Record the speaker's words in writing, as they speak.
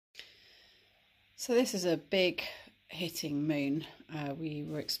So this is a big hitting moon. We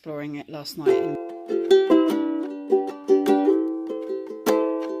were exploring it last night.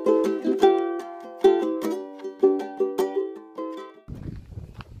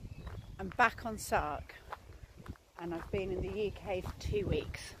 I'm back on Sark and I've been in the UK for 2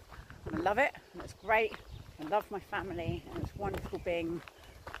 weeks and I love it and it's great. I love my family and it's wonderful being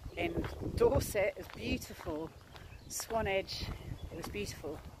in Dorset. It's beautiful. Swanage, it was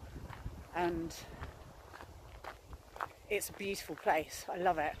beautiful. And it's a beautiful place, I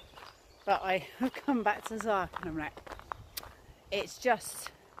love it. But I have come back to Sark and I'm like, it's just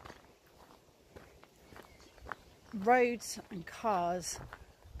roads and cars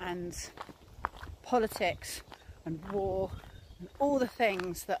and politics and war and all the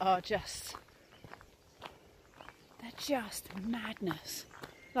things that are just, they're just madness.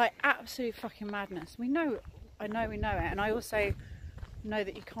 Like absolute fucking madness. We know it, we know it, and I also know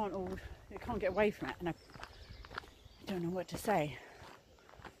that you can't get away from it, and I don't know what to say.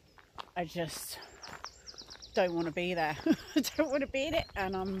 I just don't want to be there. I don't want to be in it,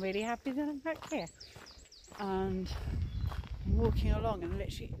 and I'm really happy that I'm back here. And I'm walking along and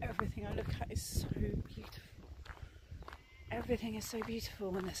literally everything I look at is so beautiful. Everything is so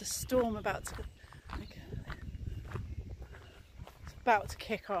beautiful, and there's a storm about to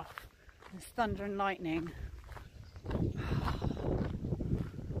kick off. There's thunder and lightning.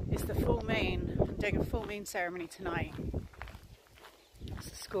 It's the full moon. I'm doing a full moon ceremony tonight. It's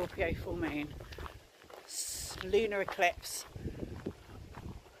a Scorpio full moon. It's lunar eclipse.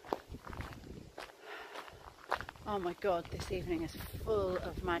 Oh my god, this evening is full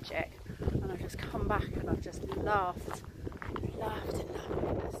of magic. And I've just come back and I've just laughed and laughed.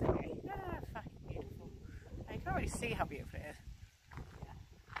 Yeah, fucking beautiful. You can't really see how beautiful it is. Yeah.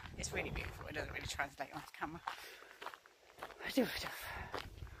 It's really beautiful. It doesn't really translate onto camera.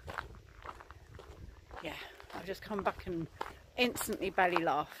 Yeah, I've just come back and instantly belly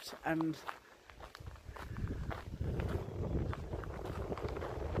laughed, and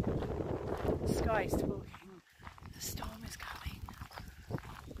the sky is talking, the storm is coming.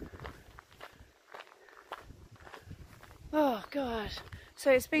 Oh god,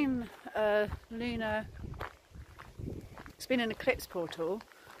 so it's been it's been an eclipse portal.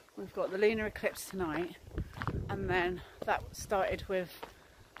 We've got the lunar eclipse tonight, and then that started with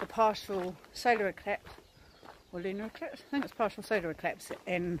the partial solar eclipse, or lunar eclipse? I think it's partial solar eclipse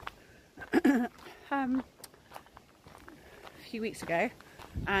in a few weeks ago,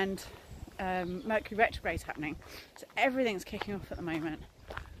 and Mercury retrograde is happening. So everything's kicking off at the moment,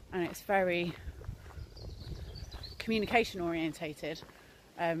 and it's very communication orientated,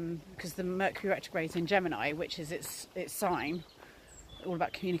 because the Mercury retrograde is in Gemini, which is its sign, all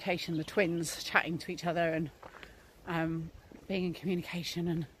about communication, the twins chatting to each other and being in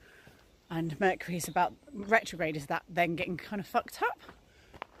communication, and Mercury is about, retrograde is that then getting kind of fucked up.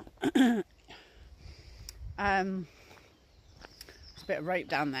 There's a bit of rope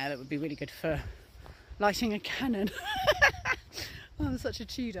down there that would be really good for lighting a cannon. Oh, I'm such a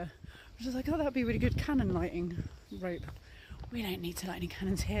Tudor. I was just like, oh, that would be really good cannon lighting rope. We don't need to light any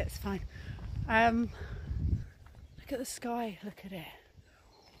cannons here, it's fine. Look at the sky, look at it.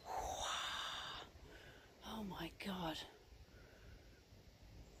 Oh my god.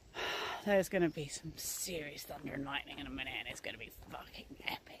 There's going to be some serious thunder and lightning in a minute, and it's going to be fucking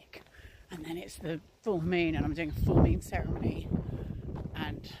epic. And then it's the full moon, and I'm doing a full moon ceremony,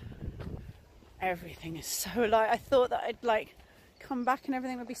 and everything is so light. I thought that I'd like come back and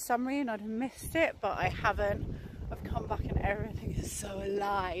everything would be summery and I'd have missed it, but I haven't. I've come back and everything is so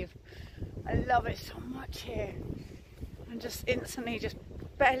alive. I love it so much here. I'm just instantly just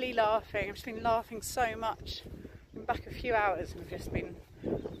belly laughing. I've just been laughing so much. I've been back a few hours and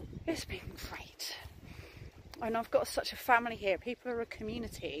it's been great. And I've got such a family here. People are a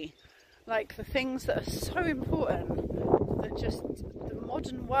community. Like the things that are so important, that just the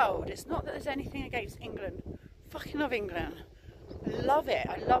modern world, it's not that there's anything against England. Fucking love England. I love it.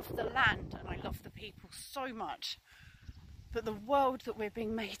 I love the land and I love the people so much. But the world that we're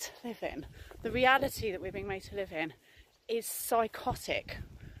being made to live in, the reality that we're being made to live in, is psychotic.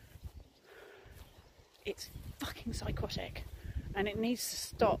 It's fucking psychotic. And it needs to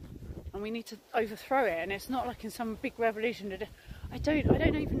stop, and we need to overthrow it. And it's not like in some big revolution. I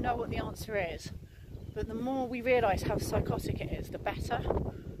don't even know what the answer is, but the more we realise how psychotic it is, the better.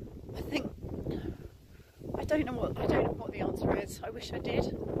 I don't know what the answer is. I wish I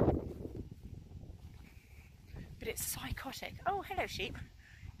did, but it's psychotic. Oh, hello sheep.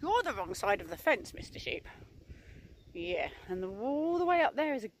 You're the wrong side of the fence, Mr. Sheep. Yeah, and all the way up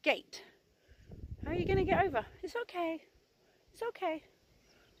there is a gate. How are you going to get over? It's okay. It's okay.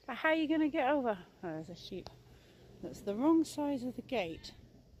 I how are you going to get over? Oh, there's a sheep. That's the wrong side of the gate.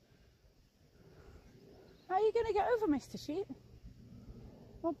 How are you going to get over, Mr. Sheep?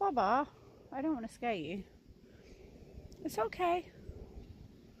 Well, Baba, I don't want to scare you. It's okay.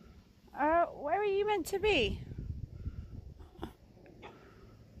 Where are you meant to be?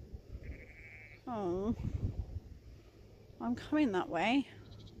 Oh, I'm coming that way.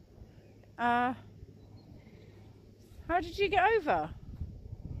 How did you get over?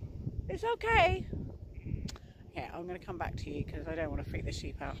 It's okay. Yeah, I'm going to come back to you because I don't want to freak the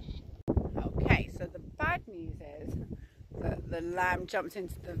sheep out. Okay, so the bad news is that the lamb jumped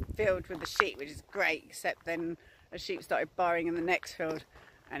into the field with the sheep, which is great, except then a sheep started barring in the next field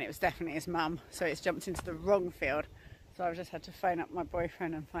and it was definitely his mum, so it's jumped into the wrong field. So I've just had to phone up my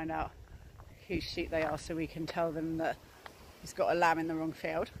boyfriend and find out whose sheep they are so we can tell them that he's got a lamb in the wrong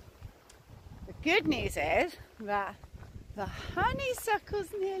field. The good news is that the honeysuckle's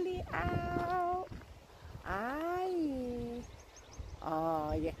nearly out. Aye.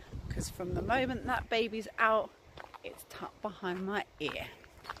 Oh yeah, because from the moment that baby's out, it's tucked behind my ear.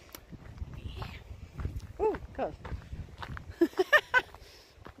 Yeah. Oh, God.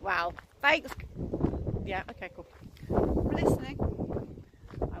 Wow, thanks. Yeah, okay, cool. I'm listening.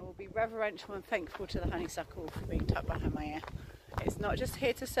 I will be reverential and thankful to the honeysuckle for being tucked behind my ear. It's not just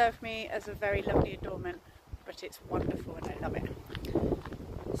here to serve me as a very lovely adornment, but it's wonderful and I love it.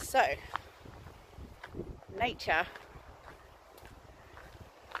 So, nature,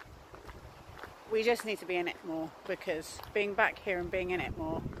 we just need to be in it more, because being back here and being in it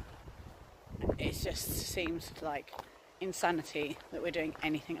more, it just seems like insanity that we're doing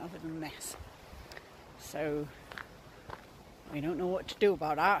anything other than this. So we don't know what to do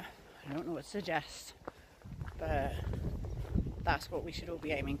about that. I don't know what to suggest, but that's what we should all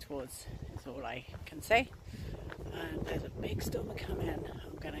be aiming towards, is all I can say. And there's a big storm coming.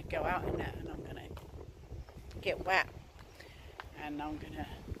 I'm going to go out in it and I'm going to get wet, and I'm going to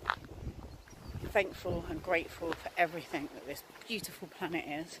be thankful and grateful for everything that this beautiful planet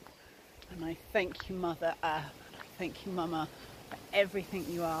is. And I thank you, Mother Earth, and I thank you, Mama, for everything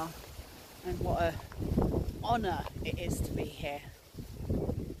you are, and what a honour it is to be here.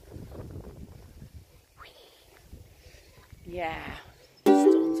 Yeah.